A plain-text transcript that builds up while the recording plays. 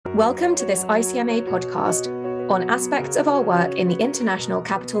Welcome to this ICMA podcast on aspects of our work in the international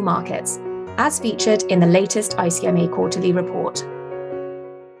capital markets, as featured in the latest ICMA quarterly report.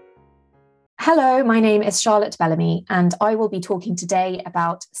 Hello, my name is Charlotte Bellamy, and I will be talking today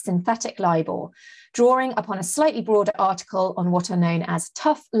about synthetic LIBOR, drawing upon a slightly broader article on what are known as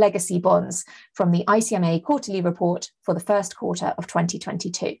tough legacy bonds from the ICMA quarterly report for the first quarter of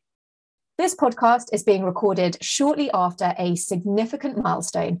 2022. This podcast is being recorded shortly after a significant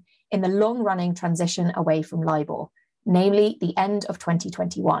milestone in the long-running transition away from LIBOR, namely the end of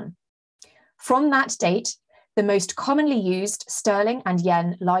 2021. From that date, the most commonly used sterling and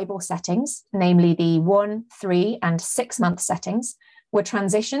yen LIBOR settings, namely the 1, 3, and 6-month settings, were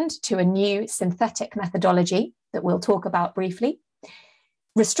transitioned to a new synthetic methodology that we'll talk about briefly.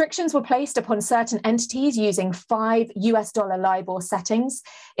 Restrictions were placed upon certain entities using 5 US dollar LIBOR settings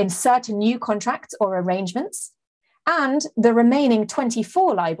in certain new contracts or arrangements, and the remaining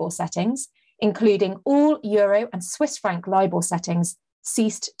 24 LIBOR settings, including all Euro and Swiss franc LIBOR settings,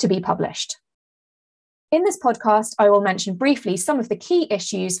 ceased to be published. In this podcast, I will mention briefly some of the key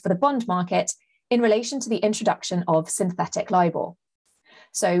issues for the bond market in relation to the introduction of synthetic LIBOR.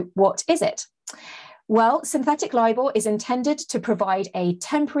 So, what is it? Well, synthetic LIBOR is intended to provide a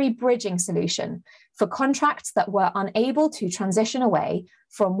temporary bridging solution for contracts that were unable to transition away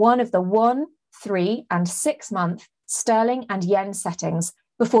from one of the 1, 3, and 6-month sterling and yen settings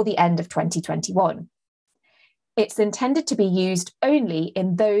before the end of 2021. It's intended to be used only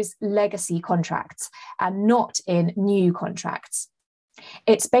in those legacy contracts and not in new contracts.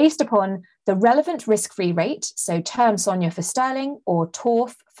 It's based upon the relevant risk-free rate, so term SONIA for sterling or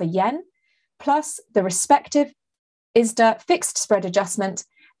TORF for yen, plus the respective ISDA fixed spread adjustment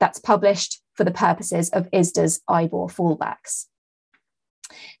that's published for the purposes of ISDA's IBOR fallbacks.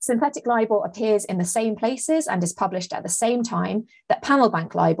 Synthetic LIBOR appears in the same places and is published at the same time that panel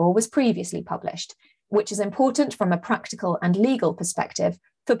bank LIBOR was previously published, which is important from a practical and legal perspective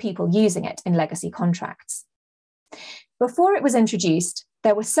for people using it in legacy contracts. Before it was introduced,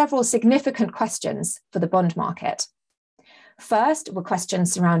 there were several significant questions for the bond market. First were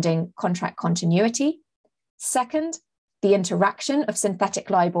questions surrounding contract continuity. Second, the interaction of synthetic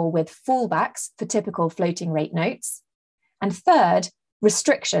LIBOR with fallbacks for typical floating rate notes. And third,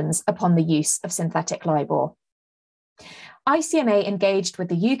 restrictions upon the use of synthetic LIBOR. ICMA engaged with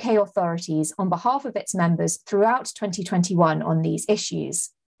the UK authorities on behalf of its members throughout 2021 on these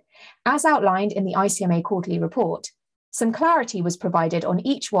issues. As outlined in the ICMA quarterly report, some clarity was provided on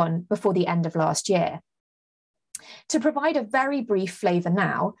each one before the end of last year. To provide a very brief flavour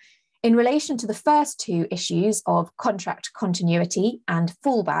now, in relation to the first two issues of contract continuity and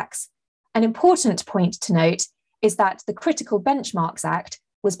fallbacks, an important point to note is that the Critical Benchmarks Act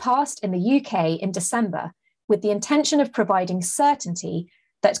was passed in the UK in December with the intention of providing certainty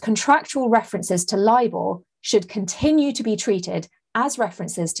that contractual references to LIBOR should continue to be treated as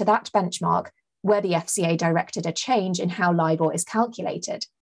references to that benchmark where the FCA directed a change in how LIBOR is calculated.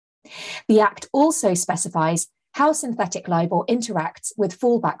 The Act also specifies how synthetic LIBOR interacts with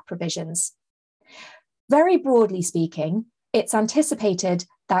fallback provisions. Very broadly speaking, it's anticipated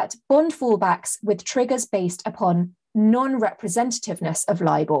that bond fallbacks with triggers based upon non-representativeness of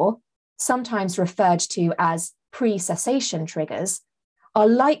LIBOR, sometimes referred to as pre-cessation triggers, are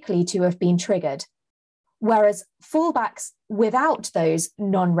likely to have been triggered, whereas fallbacks without those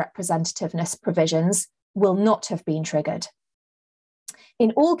non-representativeness provisions will not have been triggered.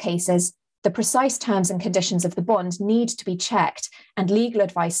 In all cases, the precise terms and conditions of the bond need to be checked and legal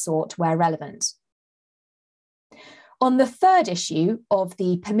advice sought where relevant. On the third issue of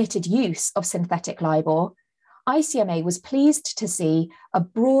the permitted use of synthetic LIBOR, ICMA was pleased to see a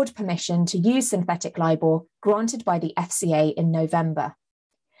broad permission to use synthetic LIBOR granted by the FCA in November.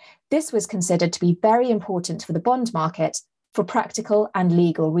 This was considered to be very important for the bond market for practical and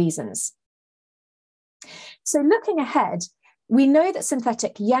legal reasons. So looking ahead, we know that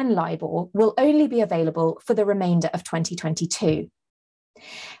synthetic yen LIBOR will only be available for the remainder of 2022.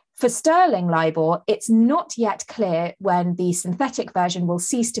 For sterling LIBOR, it's not yet clear when the synthetic version will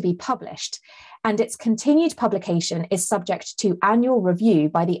cease to be published, and its continued publication is subject to annual review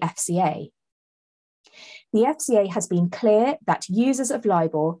by the FCA. The FCA has been clear that users of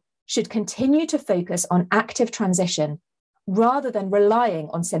LIBOR should continue to focus on active transition rather than relying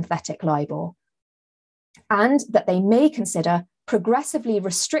on synthetic LIBOR, and that they may consider progressively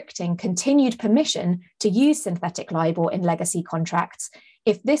restricting continued permission to use synthetic LIBOR in legacy contracts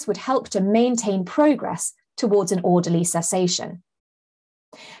if this would help to maintain progress towards an orderly cessation.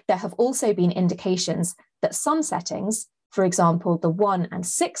 There have also been indications that some settings, for example, the 1 and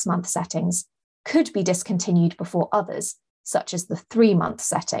 6 month settings, could be discontinued before others, such as the 3-month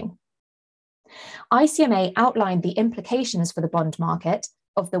setting. ICMA outlined the implications for the bond market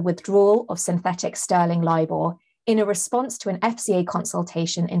of the withdrawal of synthetic sterling LIBOR in a response to an FCA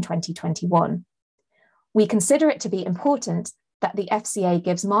consultation in 2021. We consider it to be important that the FCA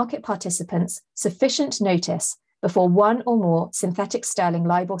gives market participants sufficient notice before one or more synthetic sterling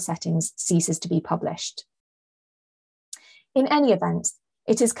LIBOR settings ceases to be published. In any event,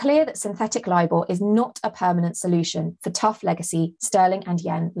 it is clear that synthetic LIBOR is not a permanent solution for tough legacy sterling and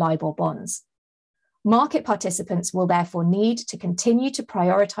yen LIBOR bonds. Market participants will therefore need to continue to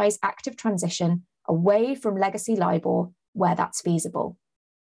prioritise active transition away from legacy LIBOR where that's feasible.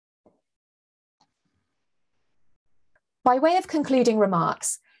 By way of concluding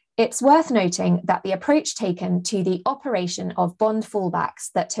remarks, it's worth noting that the approach taken to the operation of bond fallbacks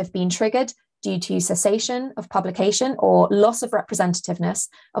that have been triggered due to cessation of publication or loss of representativeness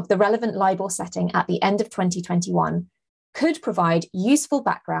of the relevant LIBOR setting at the end of 2021 could provide useful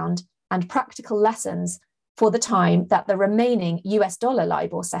background and practical lessons for the time that the remaining US dollar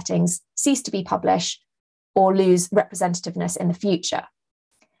LIBOR settings cease to be published or lose representativeness in the future.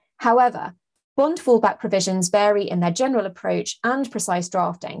 However, bond fallback provisions vary in their general approach and precise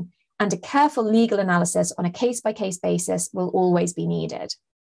drafting, and a careful legal analysis on a case-by-case basis will always be needed.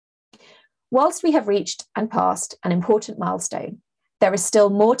 Whilst we have reached and passed an important milestone, there is still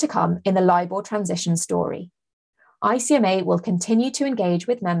more to come in the LIBOR transition story. ICMA will continue to engage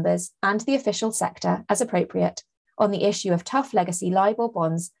with members and the official sector as appropriate on the issue of tough legacy LIBOR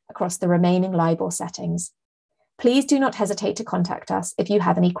bonds across the remaining LIBOR settings. Please do not hesitate to contact us if you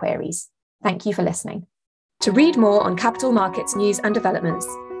have any queries. Thank you for listening. To read more on capital markets news and developments,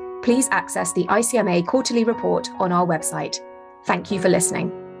 please access the ICMA quarterly report on our website. Thank you for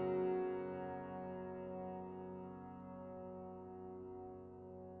listening.